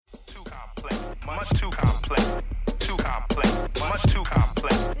Much too complex. Too complex. Much too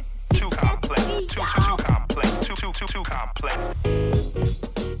complex. Too complex. Too complex. Too complex.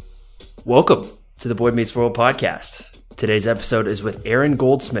 Welcome to the Boyd Meets World podcast. Today's episode is with Aaron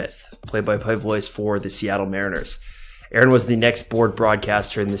Goldsmith, play-by-play voice for the Seattle Mariners. Aaron was the next board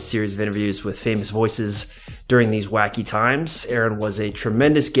broadcaster in this series of interviews with famous voices during these wacky times. Aaron was a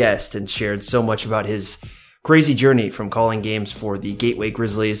tremendous guest and shared so much about his crazy journey from calling games for the Gateway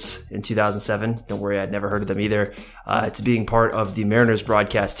Grizzlies in 2007. Don't worry, I'd never heard of them either. To being part of the Mariners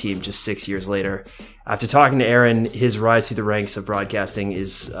broadcast team just 6 years later. After talking to Aaron, his rise through the ranks of broadcasting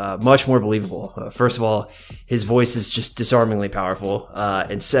is much more believable. First of all, his voice is just disarmingly powerful.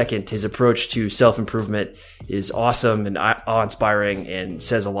 And second, his approach to self-improvement is awesome and awe-inspiring and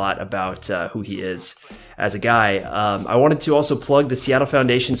says a lot about who he is as a guy. I wanted to also plug the Seattle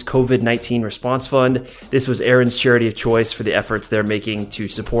Foundation's COVID-19 Response Fund. This was Aaron's charity of choice for the efforts they're making to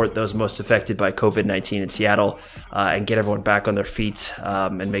support those most affected by COVID-19 in Seattle and get everyone back on their feet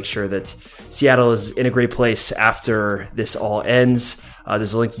and make sure that Seattle is in a great place after this all ends.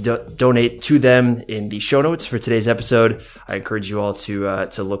 There's a link to donate to them in the show notes for today's episode. I encourage you all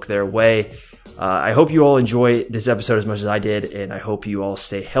to look their way. I hope you all enjoy this episode as much as I did, and I hope you all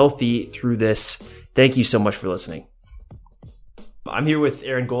stay healthy through this. Thank you so much for listening. I'm here with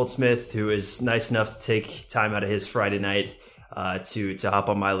Aaron Goldsmith, who is nice enough to take time out of his Friday night to hop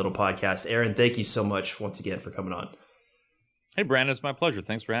on my little podcast. Aaron, thank you so much once again for coming on. Hey, Brandon, it's my pleasure.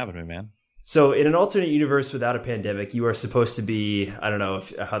 Thanks for having me, man. So in an alternate universe without a pandemic, you are supposed to be, I don't know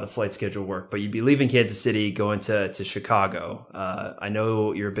how the flight schedule worked, but you'd be leaving Kansas City, going to Chicago. I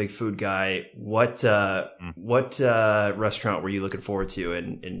know you're a big food guy. What restaurant were you looking forward to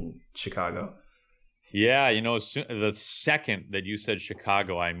in Chicago? Yeah, the second that you said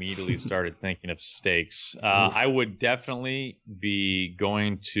Chicago, I immediately started thinking of steaks. I would definitely be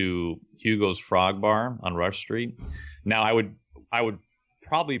going to Hugo's Frog Bar on Rush Street. Now, I would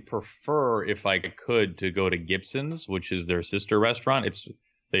probably prefer, if I could, to go to Gibson's, which is their sister restaurant.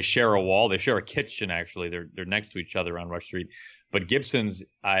 They share a wall. They share a kitchen, actually. They're next to each other on Rush Street. But Gibson's,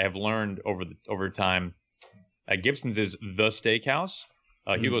 I have learned over time, Gibson's is the steakhouse.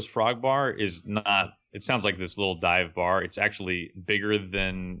 Hugo's Frog Bar is not. It sounds like this little dive bar. It's actually bigger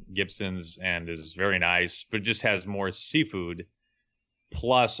than Gibson's and is very nice, but just has more seafood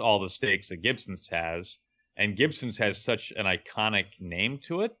plus all the steaks that Gibson's has. And Gibson's has such an iconic name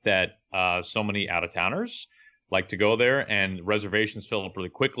to it that so many out-of-towners like to go there, and reservations fill up really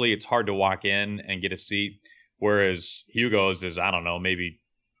quickly. It's hard to walk in and get a seat, whereas Hugo's is, I don't know, maybe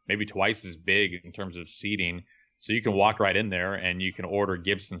twice as big in terms of seating. So you can walk right in there and you can order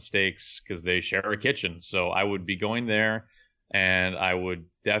Gibson steaks because they share a kitchen. So I would be going there, and I would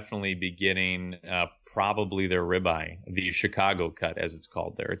definitely be getting probably their ribeye, the Chicago cut as it's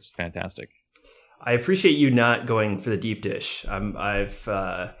called there. It's fantastic. I appreciate you not going for the deep dish. I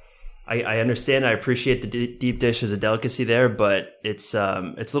understand. I appreciate the deep dish as a delicacy there, but it's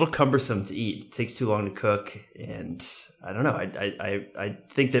a little cumbersome to eat. It takes too long to cook, and I don't know. I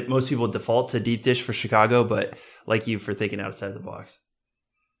think that most people default to deep dish for Chicago, but like you for thinking outside the box.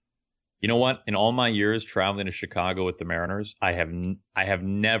 You know what? In all my years traveling to Chicago with the Mariners, I have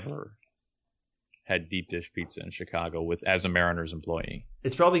never had deep dish pizza in Chicago as a Mariners employee.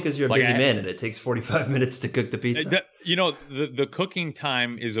 It's probably because you're a busy man and it takes 45 minutes to cook the pizza. The cooking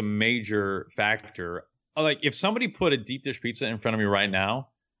time is a major factor. Like, if somebody put a deep dish pizza in front of me right now,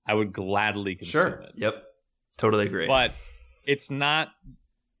 I would gladly consume it. Yep. Totally agree. But it's not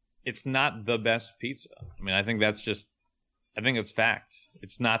the best pizza. I mean, I think it's fact.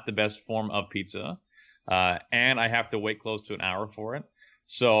 It's not the best form of pizza. And I have to wait close to an hour for it.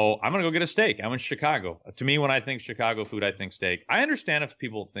 So I'm going to go get a steak. I'm in Chicago. To me, when I think Chicago food, I think steak. I understand if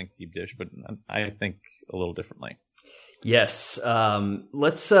people think deep dish, but I think a little differently. Yes.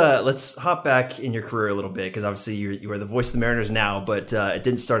 Let's hop back in your career a little bit, because obviously you are the voice of the Mariners now, but it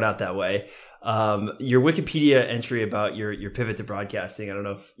didn't start out that way. Your Wikipedia entry about your pivot to broadcasting, I don't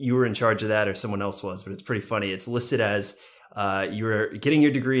know if you were in charge of that or someone else was, but it's pretty funny. It's listed as you were getting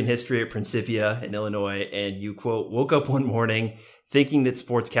your degree in history at Principia in Illinois, and you, quote, woke up one morning thinking that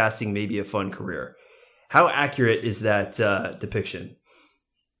sportscasting may be a fun career. How accurate is that depiction?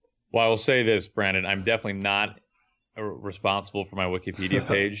 Well, I will say this, Brandon. I'm definitely not responsible for my Wikipedia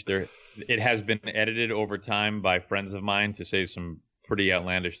page. It has been edited over time by friends of mine to say some pretty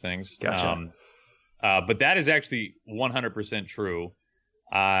outlandish things. Gotcha. But that is actually 100% true.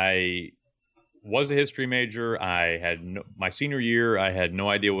 I was a history major. My senior year, I had no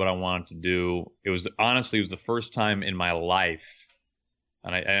idea what I wanted to do. It was the first time in my life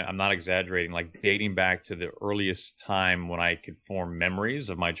and I'm not exaggerating, like dating back to the earliest time when I could form memories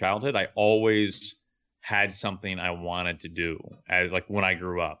of my childhood, I always had something I wanted to do, like when I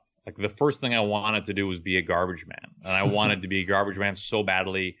grew up. Like the first thing I wanted to do was be a garbage man. And I wanted to be a garbage man so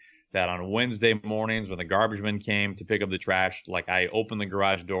badly that on Wednesday mornings when the garbage man came to pick up the trash, like I opened the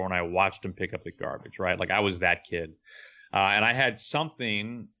garage door and I watched him pick up the garbage, right? Like I was that kid. And I had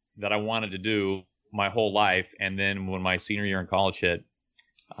something that I wanted to do my whole life. And then when my senior year in college hit,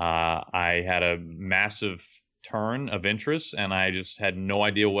 I had a massive turn of interest and I just had no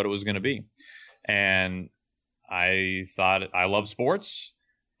idea what it was going to be. And I thought, I love sports.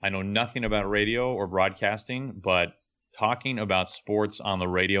 I know nothing about radio or broadcasting, but talking about sports on the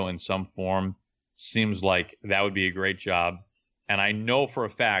radio in some form seems like that would be a great job. And I know for a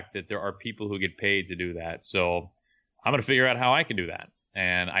fact that there are people who get paid to do that. So I'm going to figure out how I can do that.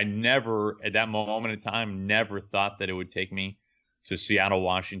 And I never, at that moment in time, never thought that it would take me to Seattle,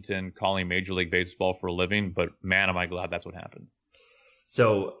 Washington, calling Major League Baseball for a living. But man, am I glad that's what happened.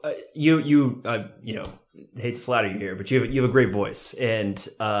 So you hate to flatter you here, but you have a great voice, and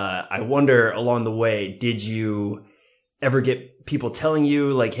I wonder along the way, did you ever get people telling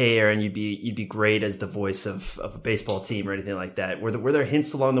you like, "Hey, Aaron, you'd be great as the voice of a baseball team" or anything like that? Were there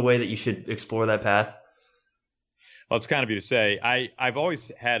hints along the way that you should explore that path? Well, it's kind of you to say. I've always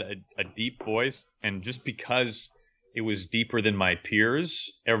had a deep voice, and just because it was deeper than my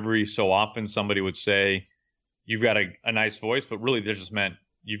peers, every so often somebody would say, "You've got a nice voice," but really that just meant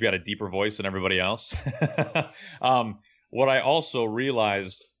you've got a deeper voice than everybody else. What I also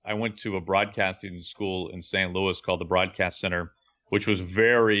realized, I went to a broadcasting school in St. Louis called the Broadcast Center, which was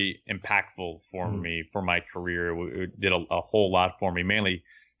very impactful for me, for my career. It did a whole lot for me, mainly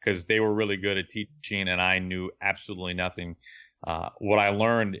because they were really good at teaching and I knew absolutely nothing. What I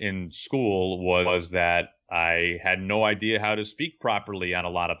learned in school was that I had no idea how to speak properly on a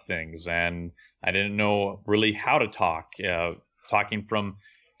lot of things, and I didn't know really how to talk, talking from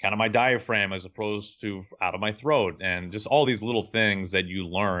kind of my diaphragm as opposed to out of my throat, and just all these little things that you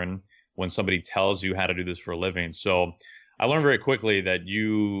learn when somebody tells you how to do this for a living. So I learned very quickly that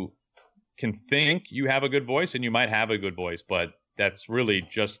you can think you have a good voice and you might have a good voice, but that's really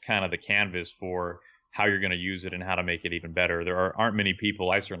just kind of the canvas for how you're going to use it and how to make it even better. There aren't many people,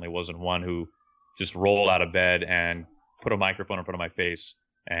 I certainly wasn't one, who just rolled out of bed and put a microphone in front of my face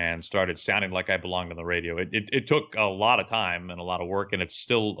and started sounding like I belonged on the radio. It took a lot of time and a lot of work, and it's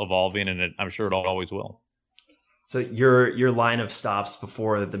still evolving, and I'm sure it always will. So your line of stops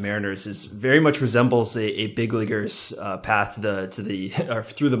before the Mariners is very much resembles a big leaguer's path to the or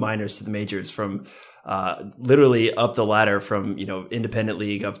through the minors to the majors, from literally up the ladder from independent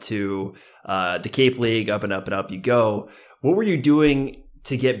league up to the Cape League, up and up and up you go. What were you doing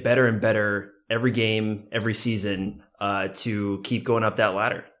to get better and better every game, every season, to keep going up that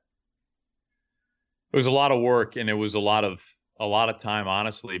ladder? It was a lot of work, and it was a lot of time,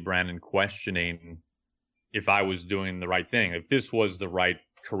 honestly, Brandon, questioning if I was doing the right thing, if this was the right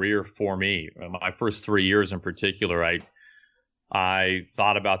career for me. My first 3 years in particular, I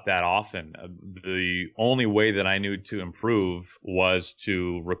thought about that often. The only way that I knew to improve was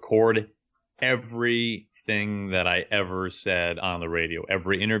to record everything that I ever said on the radio,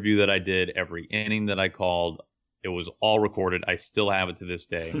 every interview that I did, every inning that I called. It was all recorded. I still have it to this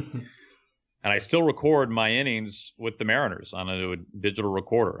day. And I still record my innings with the Mariners on a digital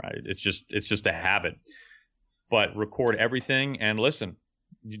recorder. It's just a habit. But record everything and listen.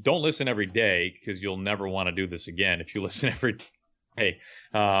 You don't listen every day because you'll never want to do this again if you listen every day.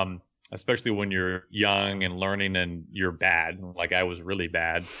 Especially when you're young and learning and you're bad, like I was really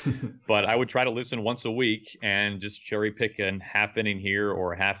bad. But I would try to listen once a week and just cherry pick a half inning here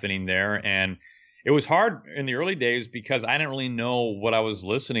or a half inning there. And it was hard in the early days because I didn't really know what I was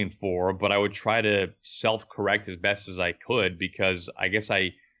listening for, but I would try to self-correct as best as I could, because I guess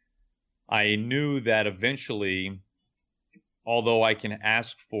I knew that eventually, although I can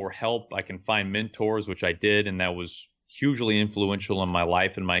ask for help, I can find mentors, which I did, and that was hugely influential in my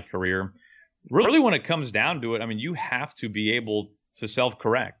life and my career. Really, when it comes down to it, I mean, you have to be able to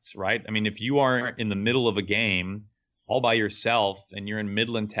self-correct, right? I mean, if you are in the middle of a game all by yourself and you're in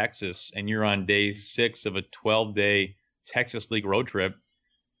Midland, Texas, and you're on day 6 of a 12-day Texas League road trip,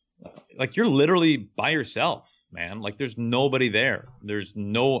 like you're literally by yourself, man. Like there's nobody there. There's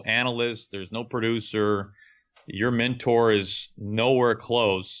no analyst. There's no producer. Your mentor is nowhere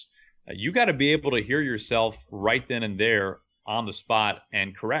close. You got to be able to hear yourself right then and there on the spot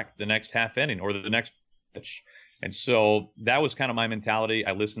and correct the next half inning or the next pitch. And so that was kind of my mentality.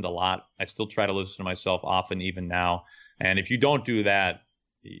 I listened a lot. I still try to listen to myself often, even now. And if you don't do that,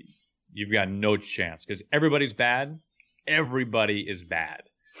 you've got no chance, because everybody's bad everybody is bad.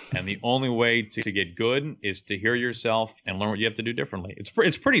 And the only way to get good is to hear yourself and learn what you have to do differently.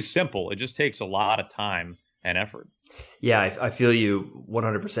 It's pretty simple. It just takes a lot of time and effort. Yeah, I feel you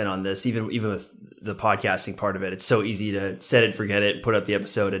 100% on this. Even with the podcasting part of it, it's so easy to set it, forget it, put up the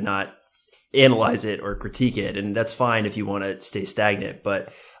episode and not analyze it or critique it. And that's fine if you want to stay stagnant.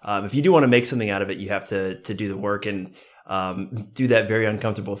 But if you do want to make something out of it, you have to do the work and do that very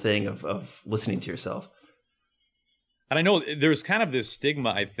uncomfortable thing of listening to yourself. And I know there's kind of this stigma,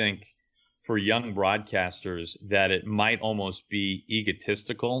 I think, for young broadcasters that it might almost be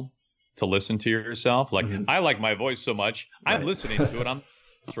egotistical to listen to yourself. Like, I like my voice so much, I'm listening to it.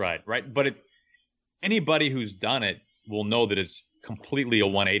 That's right. But anybody who's done it will know that it's completely a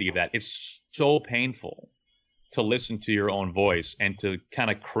 180 of that. It's so painful to listen to your own voice and to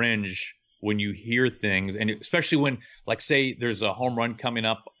kind of cringe when you hear things, and especially when, like, say there's a home run coming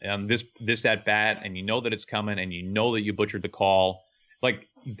up and this at bat, and you know that it's coming, and you know that you butchered the call. Like,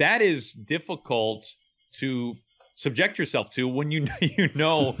 that is difficult to subject yourself to when you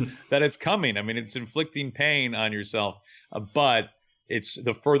know that it's coming. I mean, it's inflicting pain on yourself, but it's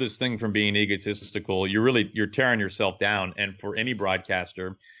the furthest thing from being egotistical. You're tearing yourself down. And for any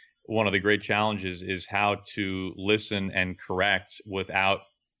broadcaster, one of the great challenges is how to listen and correct without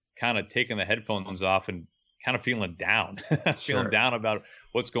kind of taking the headphones off and kind of feeling down, feeling down about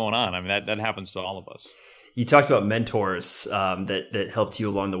what's going on. I mean, that happens to all of us. You talked about mentors that helped you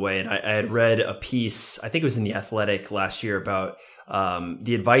along the way. And I had read a piece, I think it was in The Athletic last year, about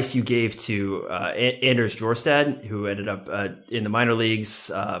the advice you gave to Anders Jorstad, who ended up in the minor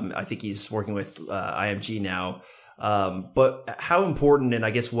leagues. I think he's working with IMG now. But how important, and I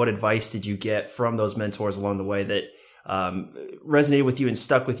guess what advice did you get from those mentors along the way that resonated with you and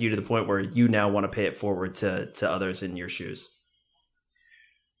stuck with you to the point where you now want to pay it forward to others in your shoes?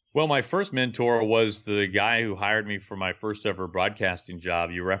 Well, my first mentor was the guy who hired me for my first ever broadcasting job.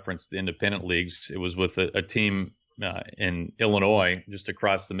 You referenced the independent leagues. It was with a team in Illinois, just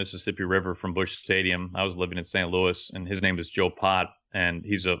across the Mississippi River from Busch Stadium. I was living in St. Louis, and his name is Joe Pott, and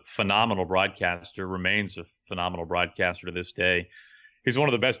he's a phenomenal broadcaster, remains a phenomenal broadcaster to this day. He's one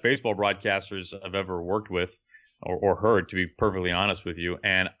of the best baseball broadcasters I've ever worked with or heard, to be perfectly honest with you.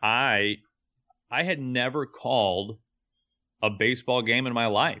 And I had never called a baseball game in my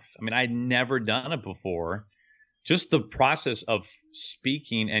life. I mean, I'd never done it before. Just the process of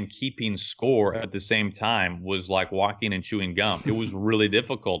speaking and keeping score at the same time was like walking and chewing gum. It was really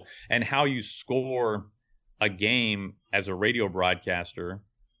difficult. And how you score a game as a radio broadcaster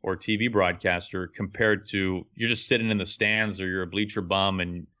or TV broadcaster compared to you're just sitting in the stands or you're a bleacher bum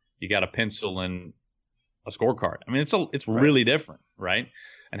and you got a pencil and a scorecard. I mean, it's really different, right?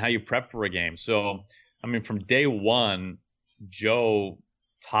 And how you prep for a game. So, I mean, from day one, Joe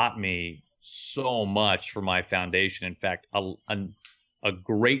taught me so much for my foundation. In fact, a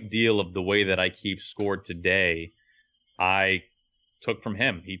great deal of the way that I keep score today, I took from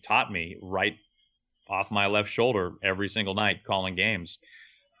him. He taught me right off my left shoulder every single night calling games.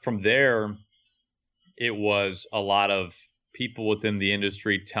 From there, it was a lot of people within the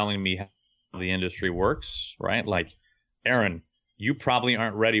industry telling me how the industry works, right? Like, Aaron, you probably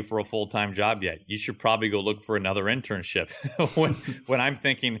aren't ready for a full-time job yet. You should probably go look for another internship. when I'm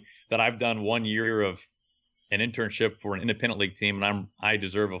thinking that I've done 1 year of an internship for an independent league team and I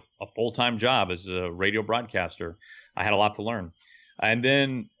deserve a full-time job as a radio broadcaster, I had a lot to learn. And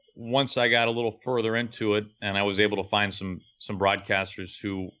then once I got a little further into it and I was able to find some broadcasters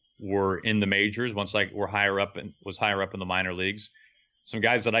who were in the majors, once I was higher up in the minor leagues, some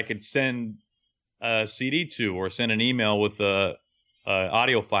guys that I could send a CD to or send an email with a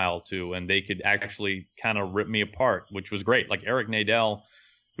audio file to, and they could actually kind of rip me apart, which was great. Like Eric Nadel,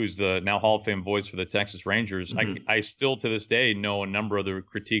 who's the now Hall of Fame voice for the Texas Rangers. Mm-hmm. I still to this day know a number of the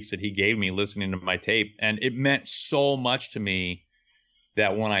critiques that he gave me listening to my tape. And it meant so much to me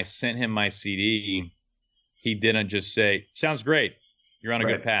that when I sent him my CD, he didn't just say, sounds great, you're on a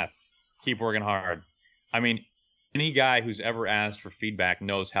good path, keep working hard. I mean, any guy who's ever asked for feedback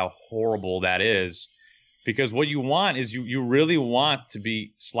knows how horrible that is, because what you want is you really want to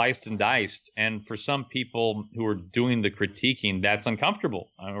be sliced and diced. And for some people who are doing the critiquing, that's uncomfortable,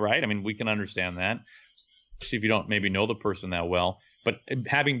 right? I mean, we can understand that, especially if you don't maybe know the person that well. But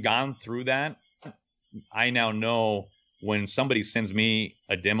having gone through that, I now know when somebody sends me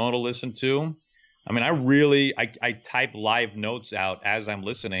a demo to listen to, I mean, I type live notes out as I'm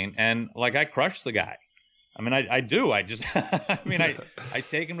listening, and like I crush the guy. I mean, I do. I just, I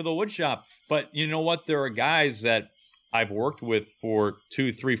take him to the wood shop. But you know what? There are guys that I've worked with for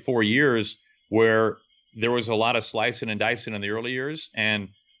 2, 3, 4 years where there was a lot of slicing and dicing in the early years. And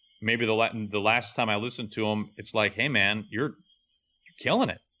maybe the last time I listened to him, it's like, hey man, you're killing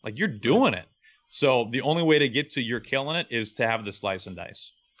it. Like you're doing it. So the only way to get to you're killing it is to have the slice and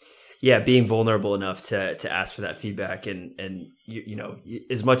dice. Yeah, being vulnerable enough to ask for that feedback, and you know,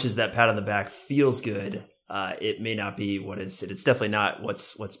 as much as that pat on the back feels good, it may not be what is. It's definitely not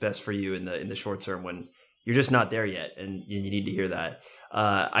what's best for you in the short term when you're just not there yet, and you need to hear that.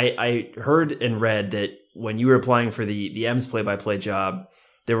 I heard and read that when you were applying for the M's play-by-play job,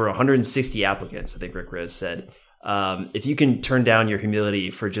 there were 160 applicants. I think Rick Rizzs said. If you can turn down your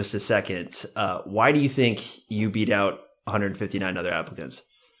humility for just a second, why do you think you beat out 159 other applicants?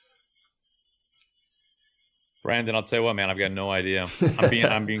 Brandon, I'll tell you what, man, I've got no idea.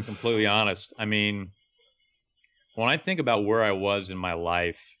 I'm being completely honest. I mean, when I think about where I was in my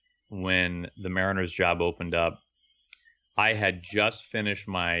life when the Mariners job opened up, I had just finished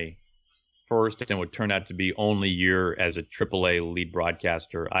my first and what turned out to be only year as a AAA lead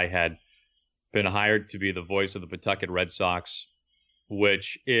broadcaster. I had been hired to be the voice of the Pawtucket Red Sox,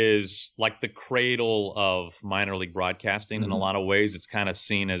 which is like the cradle of minor league broadcasting in a lot of ways. It's kind of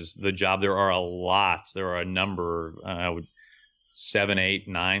seen as the job. There are a number, 7, 8,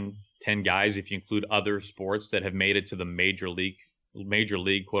 9, 10 guys, if you include other sports, that have made it to the major league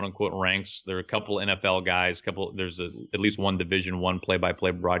quote unquote ranks. There are a couple NFL guys, there's at least one Division I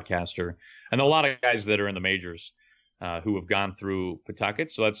play-by-play broadcaster, and a lot of guys that are in the majors who have gone through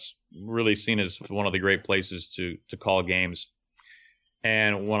Pawtucket. So that's really seen as one of the great places to call games.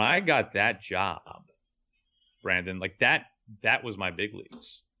 And when I got that job, Brandon, like that was my big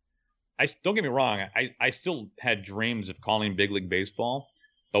leagues. Don't get me wrong. I still had dreams of calling big league baseball,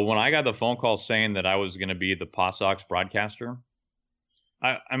 but when I got the phone call saying that I was going to be the Paw Sox broadcaster,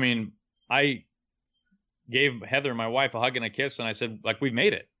 I mean, I gave Heather, my wife, a hug and a kiss, and I said, like, we've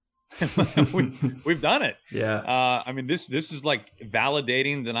made it. We've done it. Yeah. I mean, this is like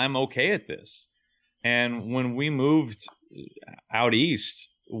validating that I'm okay at this. And when we moved out east,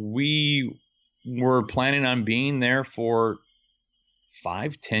 we were planning on being there for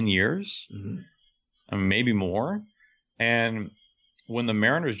 5-10 years, I mean, maybe more. And when the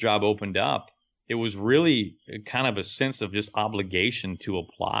Mariners job opened up, it was really kind of a sense of just obligation to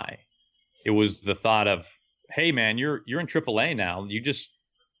apply. It was the thought of, hey man, you're in AAA now. You just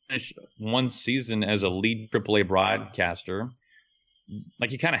finished one season as a lead AAA broadcaster.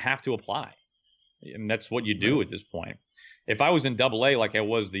 Like you kind of have to apply. And that's what you do at this point. If I was in AA like I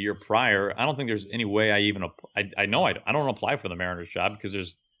was the year prior, I don't think there's any way I don't apply for the Mariners job because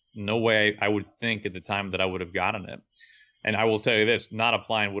there's no way I would think at the time that I would have gotten it. And I will tell you this, not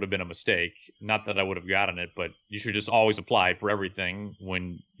applying would have been a mistake. Not that I would have gotten it, but you should just always apply for everything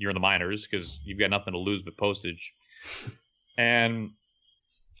when you're in the minors because you've got nothing to lose but postage. And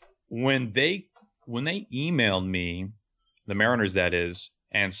when they emailed me, the Mariners that is,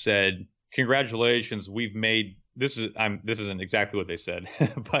 and said, congratulations, we've made this isn't exactly what they said,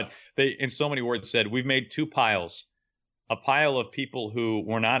 but they in so many words said we've made two piles, a pile of people who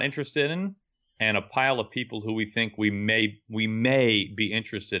we're not interested in, and a pile of people who we think we may be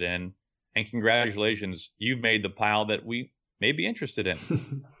interested in. And congratulations, you've made the pile that we may be interested in.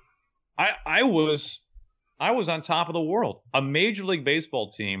 I was on top of the world. A Major League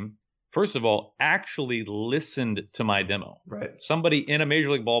Baseball team, first of all, actually listened to my demo. Right. Somebody in a Major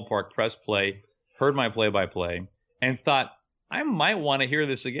League ballpark pressed play, heard my play-by-play, and thought, I might want to hear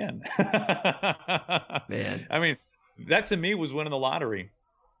this again. Man. I mean, that to me was winning the lottery.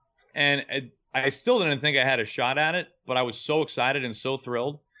 And I still didn't think I had a shot at it, but I was so excited and so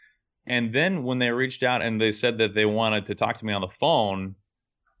thrilled. And then when they reached out and they said that they wanted to talk to me on the phone,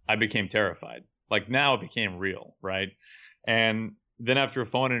 I became terrified. Like now it became real, right? And then after a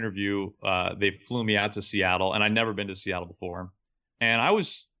phone interview, they flew me out to Seattle, and I'd never been to Seattle before. And I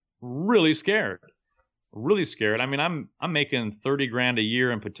was really scared. I mean, I'm making $30,000 a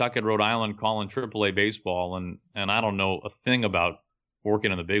year in Pawtucket, Rhode Island, calling AAA baseball, and I don't know a thing about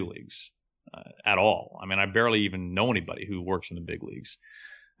working in the big leagues at all. I mean, I barely even know anybody who works in the big leagues,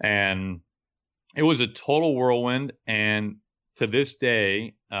 and it was a total whirlwind. And to this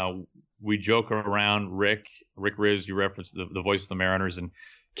day, we joke around. Rick Rizzs, you referenced the voice of the Mariners, and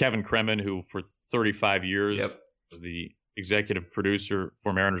Kevin Kremen, who for 35 years was the executive producer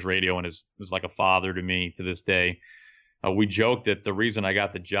for Mariners Radio and is like a father to me to this day. We joke that the reason I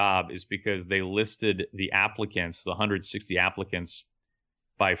got the job is because they listed the applicants, the 160 applicants,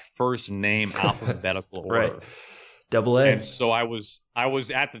 by first name alphabetical order. Right. AA. And so I was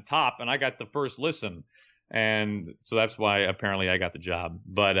at the top, and I got the first listen. And so that's why apparently I got the job.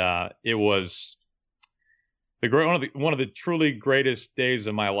 But it was one of the truly greatest days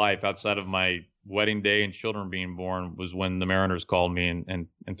of my life outside of my wedding day and children being born was when the Mariners called me and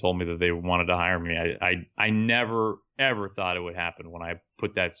told me that they wanted to hire me. I never, ever thought it would happen when I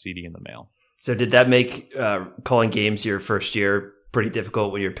put that CD in the mail. So did that make calling games your first year pretty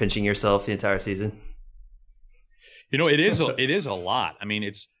difficult when you're pinching yourself the entire season? It is a lot. I mean,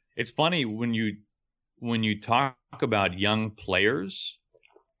 it's funny when you talk about young players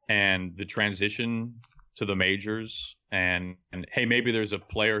and the transition to the majors, and hey, maybe there's a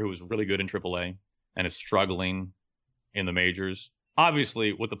player who is really good in AAA and is struggling in the majors.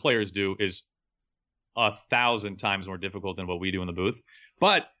 Obviously, what the players do is 1,000 times more difficult than what we do in the booth.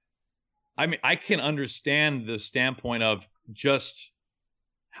 But I mean, I can understand the standpoint of just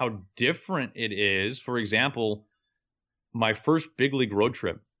how different it is. For example, my first big league road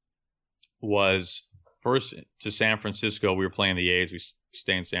trip was first to San Francisco. We were playing the A's. We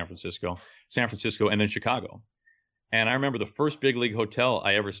stay in San Francisco, and then Chicago. And I remember the first big league hotel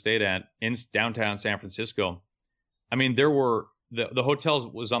I ever stayed at in downtown San Francisco. I mean, there were the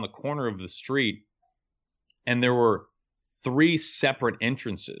hotel was on the corner of the street, and there were 3 separate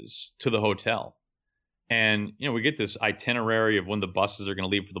entrances to the hotel. And, we get this itinerary of when the buses are going to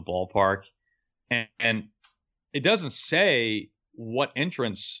leave for the ballpark. And it doesn't say what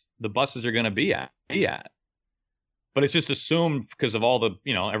entrance the buses are going to be at. But it's just assumed because of all the,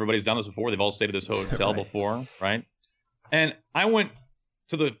 everybody's done this before. They've all stayed at this hotel right. before, right? And I went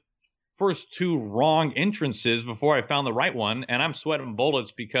to the first 2 wrong entrances before I found the right one, and I'm sweating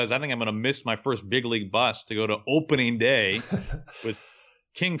bullets because I think I'm going to miss my first big league bus to go to opening day with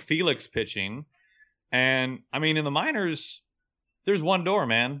King Felix pitching. And I mean, in the minors, there's one door,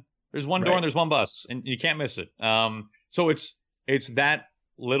 man. There's one door and there's one bus, and you can't miss it. So it's that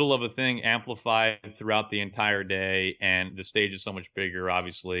little of a thing amplified throughout the entire day, and the stage is so much bigger,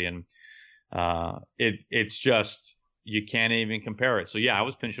 obviously, and it's just, you can't even compare it. So yeah, I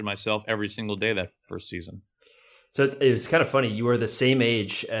was pinching myself every single day that first season. So it was kind of funny. You were the same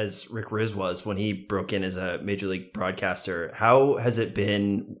age as Rick Rizzs was when he broke in as a major league broadcaster. How has it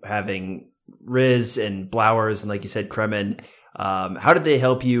been having Rizzs and Blowers and, like you said, Kremen? How did they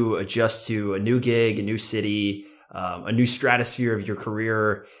help you adjust to a new gig, a new city, a new stratosphere of your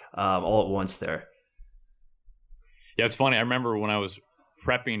career, all at once there? Yeah, it's funny. I remember when I was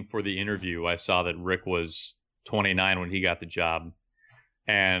prepping for the interview, I saw that Rick was 29 when he got the job.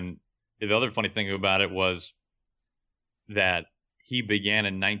 And the other funny thing about it was that he began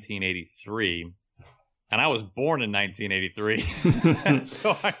in 1983, and I was born in 1983.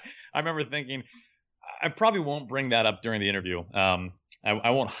 So I remember thinking, I probably won't bring that up during the interview. I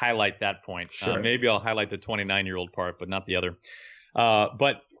won't highlight that point. Sure. Maybe I'll highlight the 29-year-old part, but not the other.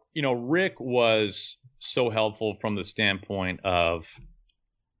 But, Rick was so helpful from the standpoint of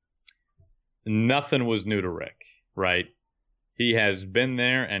nothing was new to Rick, right? He has been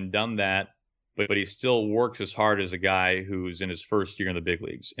there and done that, but he still works as hard as a guy who's in his first year in the big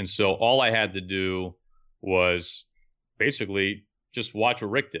leagues. And so all I had to do was basically just watch what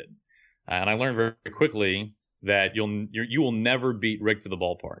Rick did. And I learned very quickly that you will never beat Rick to the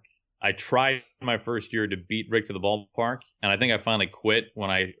ballpark. I tried my first year to beat Rick to the ballpark, and I think I finally quit when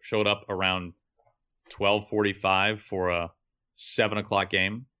I showed up around 12:45 for a 7:00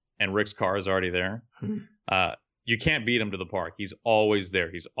 game, and Rick's car is already there. You can't beat him to the park. He's always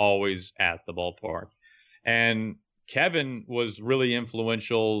there. He's always at the ballpark. And Kevin was really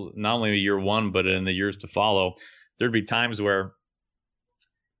influential, not only in year one, but in the years to follow. There'd be times where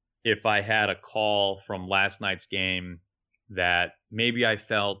if I had a call from last night's game that maybe I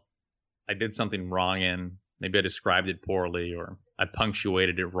felt I did something wrong in, maybe I described it poorly or I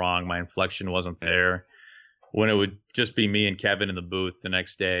punctuated it wrong, my inflection wasn't there, when it would just be me and Kevin in the booth the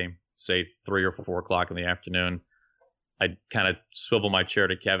next day, say 3 or 4 o'clock in the afternoon, I'd kind of swivel my chair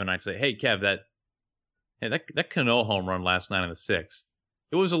to Kevin. I'd say, "Hey, Kev, that Cano home run last night in the 6th,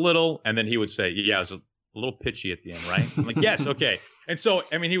 it was a little," and then he would say, "Yeah, it was a little pitchy at the end, right?" I'm like, "Yes, okay." And so,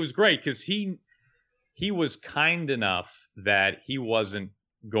 I mean, he was great because he was kind enough that he wasn't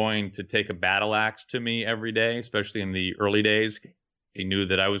going to take a battle axe to me every day, especially in the early days. He knew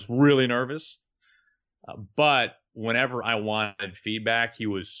that I was really nervous. But whenever I wanted feedback, he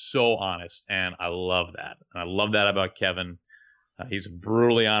was so honest, and I love that. And I love that about Kevin. He's a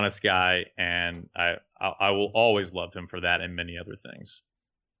brutally honest guy, and I will always love him for that and many other things.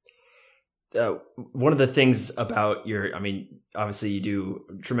 One of the things about obviously you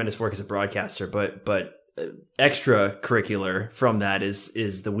do tremendous work as a broadcaster, but extracurricular from that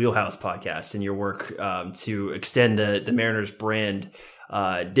is the Wheelhouse podcast and your work to extend the Mariners brand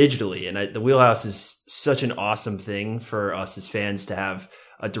digitally. And the Wheelhouse is such an awesome thing for us as fans to have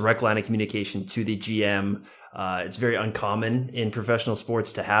a direct line of communication to the GM. It's very uncommon in professional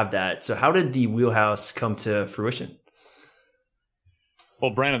sports to have that. So how did the wheelhouse come to fruition?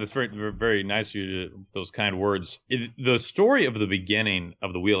 Well, Brandon, that's very, very nice of you to those kind words. The story of the beginning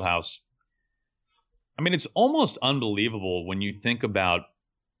of the wheelhouse, I mean, it's almost unbelievable when you think about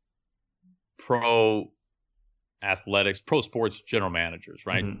pro athletics, pro sports general managers,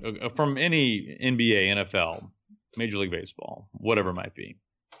 right? Mm-hmm. From any NBA, NFL, Major League Baseball, whatever it might be.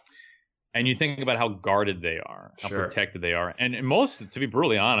 And you think about how guarded they are, how protected they are. And most, to be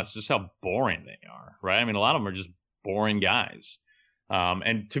brutally honest, just how boring they are, right? I mean, a lot of them are just boring guys.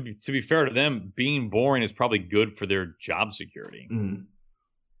 And to be fair to them, being boring is probably good for their job security. Mm-hmm.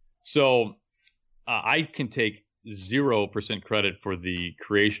 So I can take 0% credit for the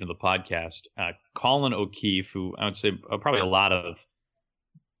creation of the podcast. Colin O'Keefe, who I would say probably a lot of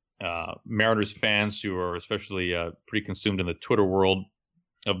Mariners fans who are especially pretty consumed in the Twitter world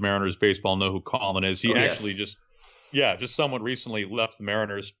of Mariners baseball know who Colin is. He actually just someone recently left the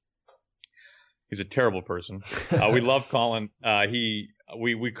Mariners. He's a terrible person. We love Colin.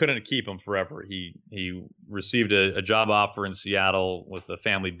 We couldn't keep him forever. He received a job offer in Seattle with a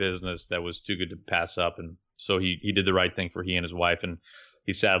family business that was too good to pass up, and so he did the right thing for he and his wife. And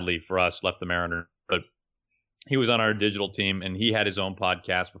he sadly for us left the Mariners. But he was on our digital team, and he had his own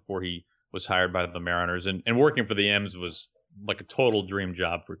podcast before he was hired by the Mariners. And working for the M's was like a total dream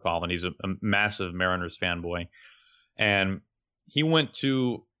job for Colin. He's a massive Mariners fanboy, and he went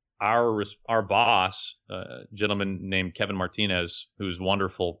to our boss, a gentleman named Kevin Martinez, who's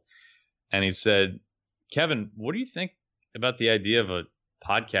wonderful. And he said, Kevin, what do you think about the idea of a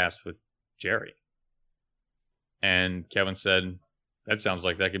podcast with Jerry? And Kevin said, that sounds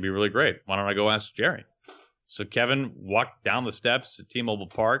like that could be really great. Why don't I go ask Jerry? So Kevin walked down the steps at T-Mobile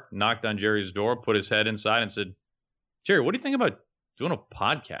Park, knocked on Jerry's door, put his head inside and said, Jerry, what do you think about doing a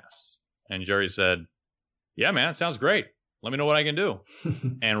podcast? And Jerry said, yeah, man, it sounds great. Let me know what I can do.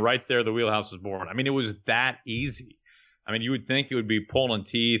 And right there, the wheelhouse was born. I mean, it was that easy. I mean, you would think it would be pulling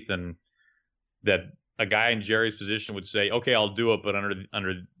teeth and that a guy in Jerry's position would say, okay, I'll do it, but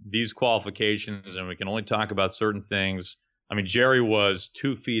under these qualifications, and we can only talk about certain things. I mean, Jerry was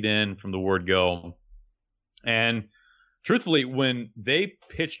 2 feet in from the word go. And truthfully, when they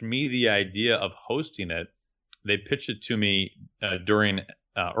pitched me the idea of hosting it, they pitched it to me during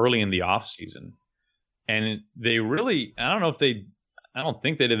early in the off season. And they really, I don't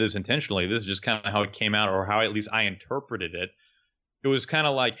think they did this intentionally. This is just kind of how it came out, or how at least I interpreted it. It was kind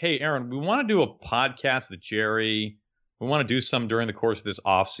of like, hey, Aaron, we want to do a podcast with Jerry. We want to do some during the course of this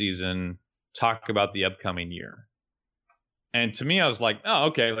off season, talk about the upcoming year. And to me, I was like, oh,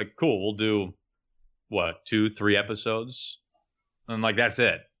 okay, like, cool. We'll do, 2-3 episodes? And like, that's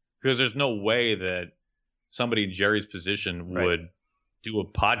it. Because there's no way that somebody in Jerry's position would do a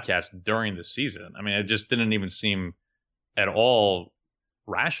podcast during the season. I mean, it just didn't even seem at all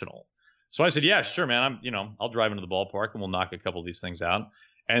rational. So I said, yeah, sure, man. I'll drive into the ballpark and we'll knock a couple of these things out.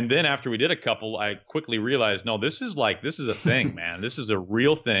 And then after we did a couple, I quickly realized, no, this is a thing, man. This is a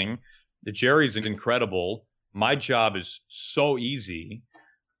real thing. The Jerry's incredible. My job is so easy.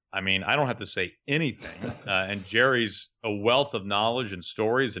 I mean, I don't have to say anything. And Jerry's a wealth of knowledge and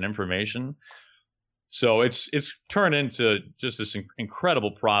stories and information. So it's turned into just this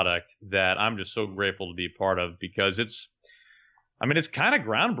incredible product that I'm just so grateful to be a part of, because it's kind of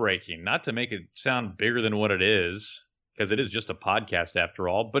groundbreaking, not to make it sound bigger than what it is, because it is just a podcast after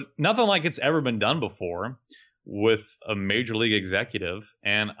all, but nothing like it's ever been done before with a major league executive.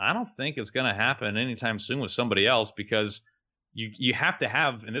 And I don't think it's going to happen anytime soon with somebody else, because you have to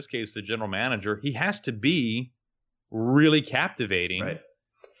have, in this case, the general manager. He has to be really captivating. Right.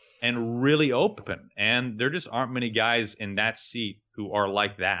 And really open. And there just aren't many guys in that seat who are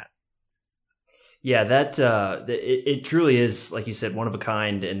like that. Yeah, it truly is, like you said, one of a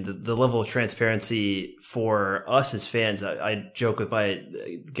kind. And the level of transparency for us as fans, I joke with my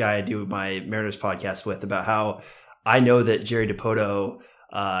guy I do my Mariners podcast with about how I know that Jerry Dipoto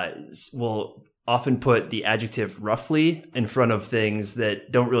will often put the adjective roughly in front of things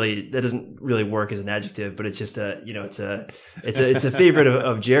that doesn't really work as an adjective, but it's just it's a favorite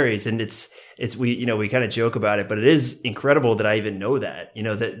of Jerry's. And we kind of joke about it, but it is incredible that I even know that,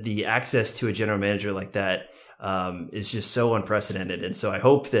 that the access to a general manager like that is just so unprecedented. And so I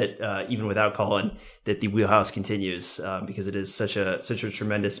hope that even without Colin, that the wheelhouse continues, because it is such a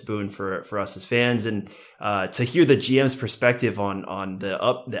tremendous boon for us as fans. And to hear the GM's perspective on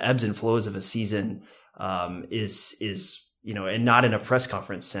the ebbs and flows of a season is and not in a press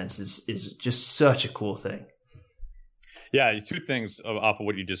conference sense, is just such a cool thing. Yeah, 2 things off of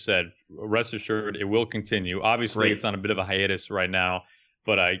what you just said. Rest assured, it will continue. Obviously, It's on a bit of a hiatus right now.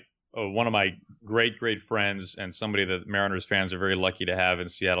 but one of my great friends and somebody that Mariners fans are very lucky to have in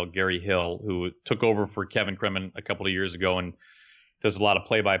Seattle, Gary Hill, who took over for Kevin Crimmin a couple of years ago and does a lot of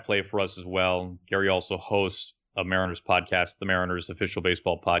play-by-play for us as well. Gary also hosts a Mariners podcast, the Mariners Official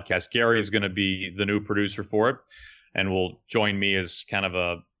Baseball Podcast. Gary is going to be the new producer for it and will join me as kind of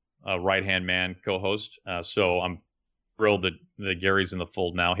a right-hand man co-host. So I'm thrilled that Gary's in the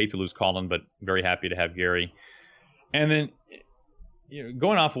fold now. Hate to lose Colin, but very happy to have Gary. And then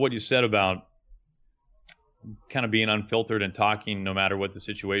going off of what you said about kind of being unfiltered and talking no matter what the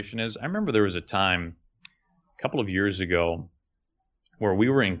situation is, I remember there was a time a couple of years ago where we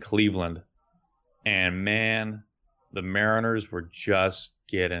were in Cleveland, and man, the Mariners were just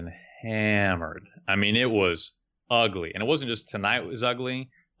getting hammered. I mean, it was ugly. And it wasn't just tonight was ugly,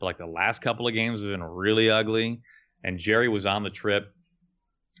 but like the last couple of games have been really ugly. And Jerry was on the trip,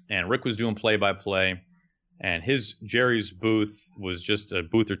 and Rick was doing play-by-play, and Jerry's booth was just a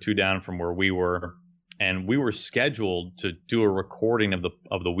booth or two down from where we were, and we were scheduled to do a recording of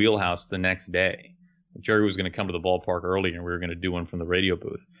the Wheelhouse the next day. Jerry was going to come to the ballpark early, and we were going to do one from the radio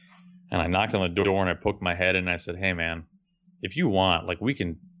booth. And I knocked on the door, and I poked my head in, and I said, "Hey, man, if you want, like, we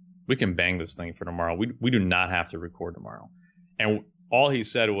can bang this thing for tomorrow. We do not have to record tomorrow." And all he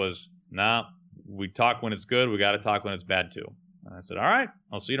said was, "Nah, we talk when it's good. We got to talk when it's bad too." And I said, "All right,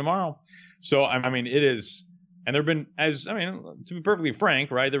 I'll see you tomorrow." So, I mean, it is, and there've been, to be perfectly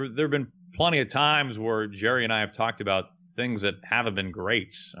frank, right, there've been plenty of times where Jerry and I have talked about things that haven't been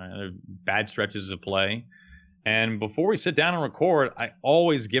great, bad stretches of play. And before we sit down and record, I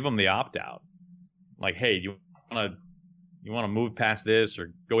always give him the opt-out. Like, "Hey, you want to move past this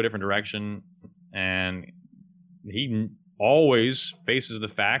or go a different direction?" And he always faces the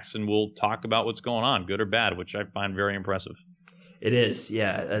facts and will talk about what's going on, good or bad, which I find very impressive. It is,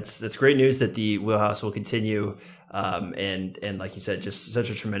 yeah. That's great news that the Wheelhouse will continue, and like you said, just such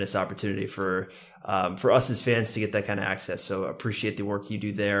a tremendous opportunity for us as fans to get that kind of access. So appreciate the work you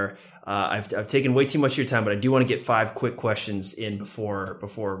do there. I've taken way too much of your time, but I do want to get 5 quick questions in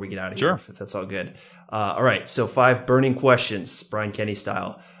before we get out of here, if that's all good. All right, so 5 burning questions, Brian Kenny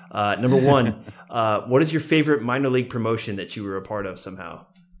style. Number 1, what is your favorite minor league promotion that you were a part of somehow?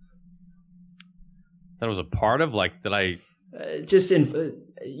 That was a part of, like, that I...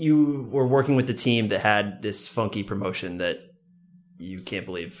 you were working with the team that had this funky promotion that you can't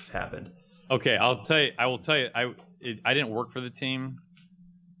believe happened. Okay, I will tell you. I didn't work for the team.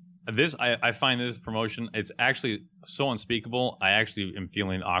 I find this promotion, it's actually so unspeakable. I actually am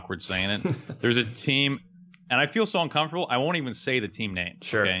feeling awkward saying it. There's a team, and I feel so uncomfortable, I won't even say the team name.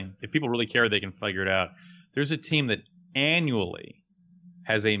 Sure. Okay? If people really care, they can figure it out. There's a team that annually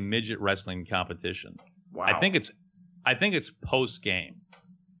has a midget wrestling competition. Wow. I think it's post game.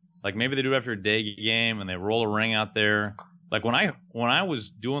 Like maybe they do it after a day game and they roll a ring out there. Like when I was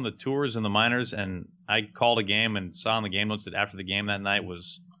doing the tours in the minors and I called a game and saw in the game notes that after the game that night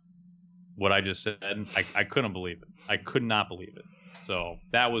was what I just said, I couldn't believe it. I could not believe it. So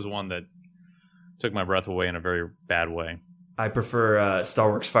that was one that took my breath away in a very bad way. I prefer Star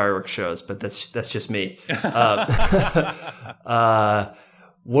Wars fireworks shows, but that's just me.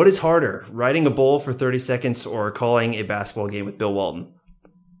 What is harder, riding a bull for 30 seconds or calling a basketball game with Bill Walton?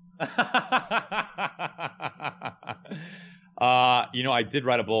 I did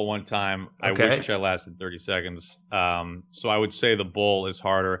ride a bull one time. Okay. I wish I lasted 30 seconds. So I would say the bull is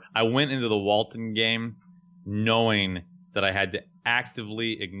harder. I went into the Walton game knowing that I had to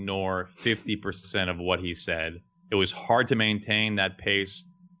actively ignore 50% of what he said. It was hard to maintain that pace,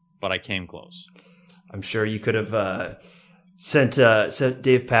 but I came close. I'm sure you could have sent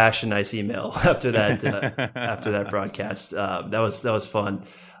Dave Pash a nice email after that broadcast. That was fun.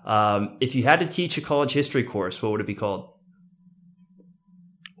 If you had to teach a college history course, what would it be called?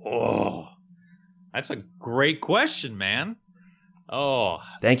 Oh, that's a great question, man. Oh,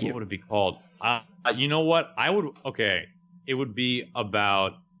 thank you. What would it be called? You know what? It would be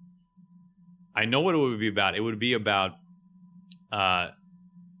about. I know what it would be about. It would be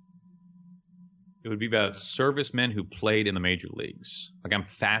about servicemen who played in the major leagues. Like I'm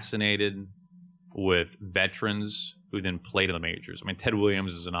fascinated with veterans who then played in the majors. I mean, Ted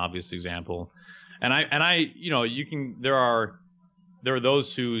Williams is an obvious example, and there are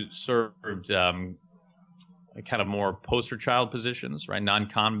those who served kind of more poster child positions, right?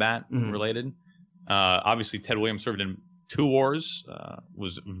 Non-combat related. Obviously, Ted Williams served in 2 wars,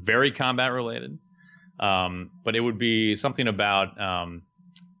 was very combat related. But it would be something about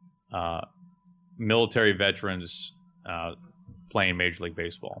military veterans playing Major League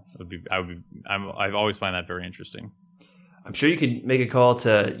Baseball. I've always find that very interesting. I'm sure you could make a call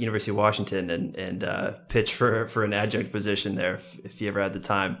to University of Washington and pitch for an adjunct position there if you ever had the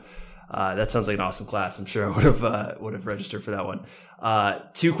time. That sounds like an awesome class. I'm sure I would have registered for that one.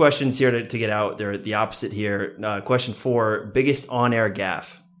 2 questions here to get out. They're the opposite here. Question 4: biggest on-air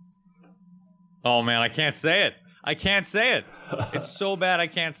gaffe. Oh man, I can't say it. It's so bad I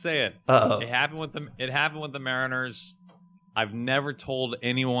can't say it. Uh-oh. It happened with the Mariners. I've never told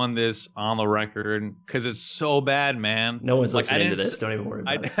anyone this on the record because it's so bad, man. No one's listening to this. Don't even worry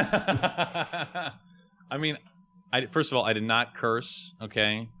about it. I mean, first of all, I did not curse.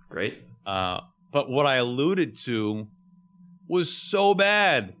 Okay. Great. But what I alluded to was so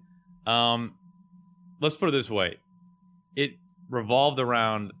bad. Let's put it this way. It revolved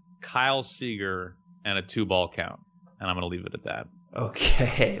around Kyle Seager and a 2-ball count. And I'm going to leave it at that.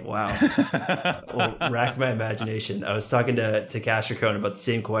 Okay. Wow. Well, racked my imagination. I was talking to Castricone about the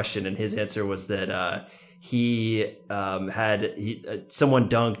same question, and his answer was that someone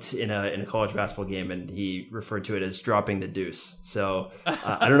dunked in a college basketball game, and he referred to it as dropping the deuce. So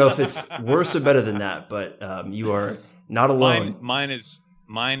I don't know if it's worse or better than that, but you are not alone.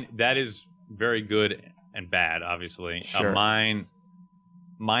 Mine. That is very good and bad, obviously. Sure. Mine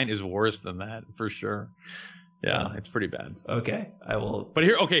is worse than that for sure. Yeah, it's pretty bad. Okay, I will. But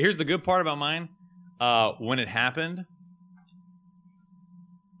here's the good part about mine. When it happened,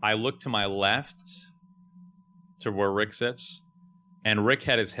 I looked to my left to where Rick sits, and Rick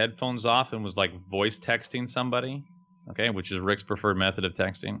had his headphones off and was like voice texting somebody, okay, which is Rick's preferred method of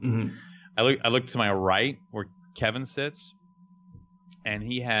texting. Mm-hmm. I looked to my right where Kevin sits, and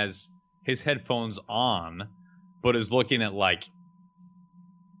he has his headphones on, but is looking at like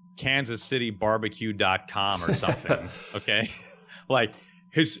KansasCityBarbecue.com or something. Okay. I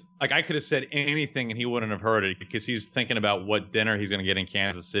could have said anything and he wouldn't have heard it because he's thinking about what dinner he's going to get in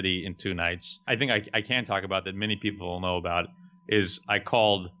Kansas City in 2 nights. I think I can talk about that many people will know about is I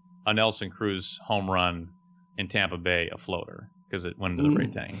called a Nelson Cruz home run in Tampa Bay a floater because it went into the Ray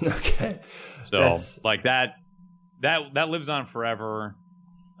tank. Okay. So like that lives on forever.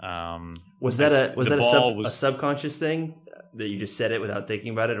 Was that a subconscious thing? That you just said it without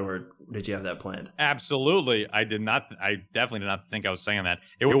thinking about it, or did you have that planned? Absolutely. I definitely did not think I was saying that.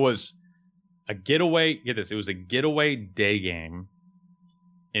 It was a getaway. Get this. It was a getaway day game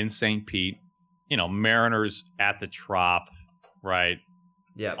in St. Pete. Mariners at the Trop, right?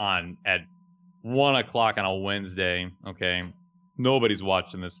 Yeah. At 1:00 on a Wednesday. Okay. Nobody's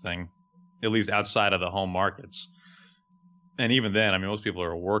watching this thing, at least outside of the home markets. And even then, I mean, most people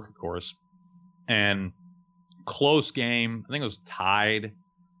are at work, of course. And close game. I think it was tied.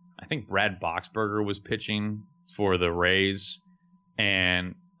 I think Brad Boxberger was pitching for the Rays,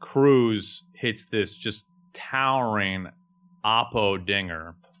 and Cruz hits this just towering oppo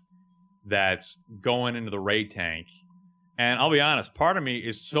dinger that's going into the Ray tank. And I'll be honest, part of me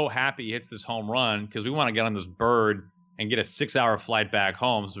is so happy he hits this home run because we want to get on this bird and get a 6-hour flight back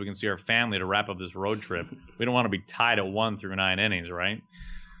home so we can see our family to wrap up this road trip. We don't want to be tied at 1 through 9 innings, right?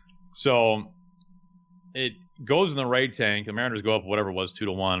 So it goes in the Ray tank. The Mariners go up whatever it was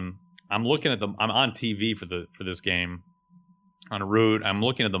 2-1. I'm looking at I'm on TV for this game on route. I'm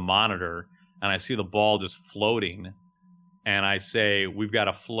looking at the monitor and I see the ball just floating, and I say, "We've got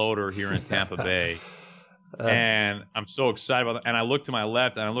a floater here in Tampa Bay." And I'm so excited about it. And I look to my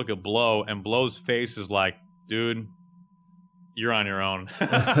left and I look at Blow, and Blow's face is like, "Dude, you're on your own."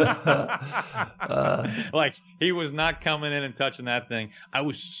 Like he was not coming in and touching that thing. I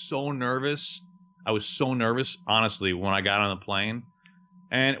was so nervous, honestly, when I got on the plane.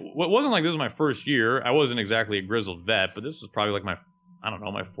 And it wasn't like this was my first year. I wasn't exactly a grizzled vet, but this was probably like my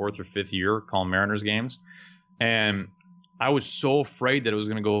 4th or 5th year calling Mariners games. And I was so afraid that it was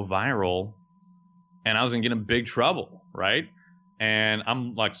going to go viral and I was going to get in big trouble, right? And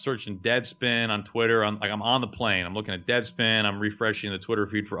I'm like searching Deadspin on Twitter. I'm on the plane. I'm looking at Deadspin. I'm refreshing the Twitter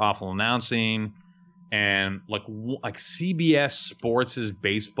feed for Awful Announcing. And like CBS Sports'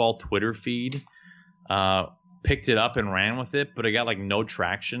 baseball Twitter feed picked it up and ran with it, but it got like no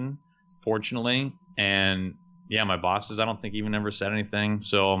traction, fortunately. And yeah, my bosses, I don't think even ever said anything.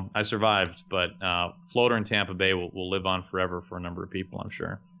 So I survived, but floater in Tampa Bay will live on forever for a number of people, I'm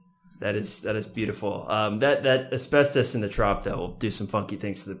sure. That is beautiful. That asbestos in the Trop, though, will do some funky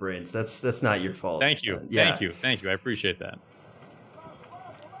things to the brains. That's not your fault. Thank you. Thank you. I appreciate that.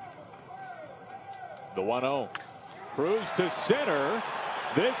 The 1-0. Cruz to center.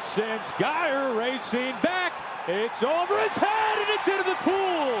 This sends Geyer racing back. It's over his head, and it's into the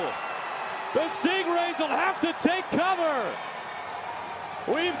pool. The Stingrays will have to take cover.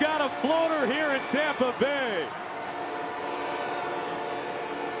 We've got a floater here in Tampa Bay.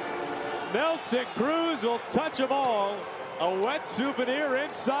 Nelson Cruz will touch them all A wet souvenir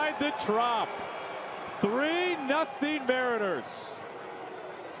inside the Trop. 3-0 Mariners.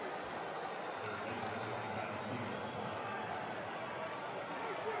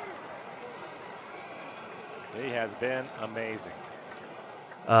 He has been amazing.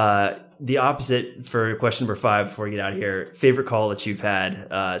 The opposite for question number 5 before we get out of here. Favorite call that you've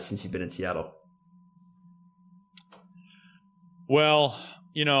had since you've been in Seattle? Well,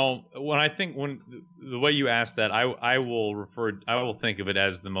 when the way you asked that, I will think of it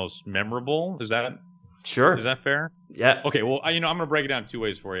as the most memorable. Is that sure? Is that fair? Yeah. Okay. Well, I'm going to break it down 2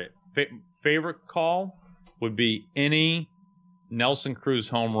 ways for you. Favorite call would be any Nelson Cruz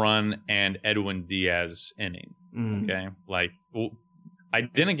home run and Edwin Diaz inning. Okay. I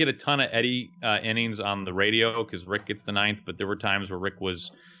didn't get a ton of Eddie innings on the radio because Rick gets the 9th, but there were times where Rick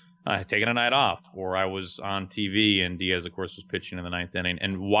was taking a night off, or I was on TV and Diaz, of course, was pitching in the 9th inning.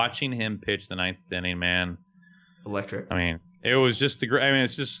 And watching him pitch the 9th inning, man, electric. I mean, it was just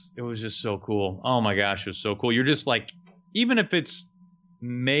it was just so cool. Oh my gosh, it was so cool. You're just like, even if it's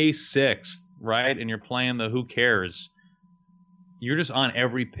May 6th, right, and you're playing the who cares, you're just on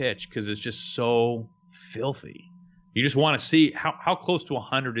every pitch because it's just so filthy. You just want to see how close to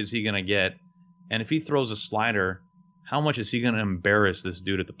 100 is he going to get, and if he throws a slider, how much is he going to embarrass this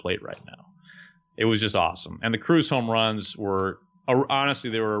dude at the plate right now? It was just awesome. And the Cruz home runs were, honestly,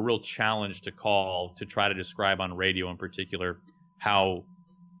 they were a real challenge to call, to try to describe on radio in particular how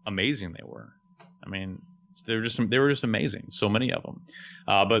amazing they were. I mean, they were just amazing. So many of them.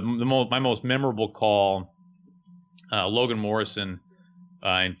 But my most memorable call, Logan Morrison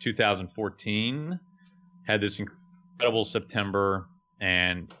in 2014 had this incredible September.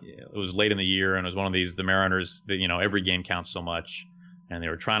 And it was late in the year, and it was one of these, the Mariners, every game counts so much, and they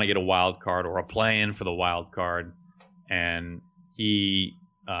were trying to get a wild card or a play-in for the wild card, and he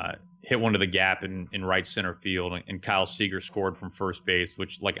hit one to the gap in right center field, and Kyle Seager scored from first base,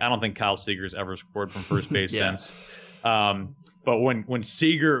 which, I don't think Kyle Seager's ever scored from first base since. But when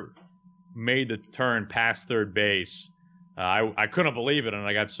Seager made the turn past third base, I couldn't believe it, and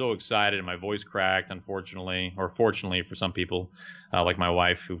I got so excited, and my voice cracked, unfortunately, or fortunately for some people, like my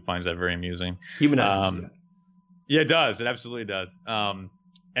wife, who finds that very amusing. Humanizes you. Yeah, it does. It absolutely does. And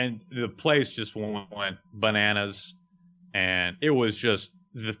the place just went bananas, and it was just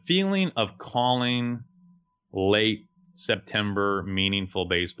the feeling of calling late September meaningful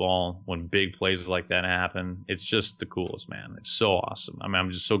baseball when big plays like that happen. It's just the coolest, man. It's so awesome. I mean,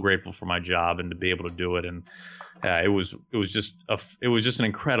 I'm just so grateful for my job and to be able to do it, and it was just an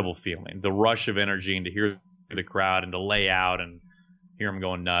incredible feeling. The rush of energy, and to hear the crowd and to lay out and hear them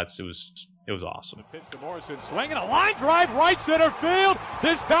going nuts. It was awesome. The pitch to Morrison, swinging a line drive, right center field.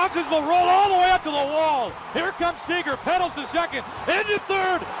 This bounces, will roll all the way up to the wall. Here comes Seager, pedals to second, into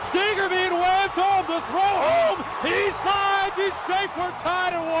third. Seager being waved home, the throw home. He slides, he's safe. We're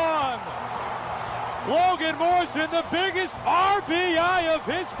tied at 1. Logan Morrison, the biggest RBI of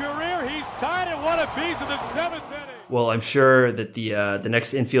his career. He's tied at 1 apiece in the 7th inning. Well, I'm sure that the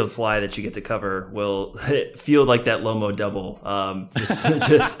next infield fly that you get to cover will feel like that Lomo double.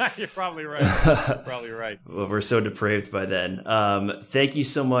 You're probably right. Well, we're so depraved by then. Thank you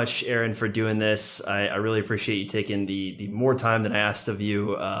so much, Aaron, for doing this. I really appreciate you taking the more time than I asked of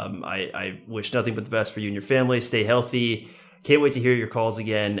you. I wish nothing but the best for you and your family. Stay healthy. Can't wait to hear your calls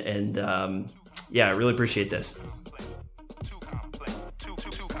again. And I really appreciate this. Too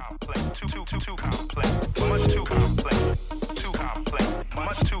complex.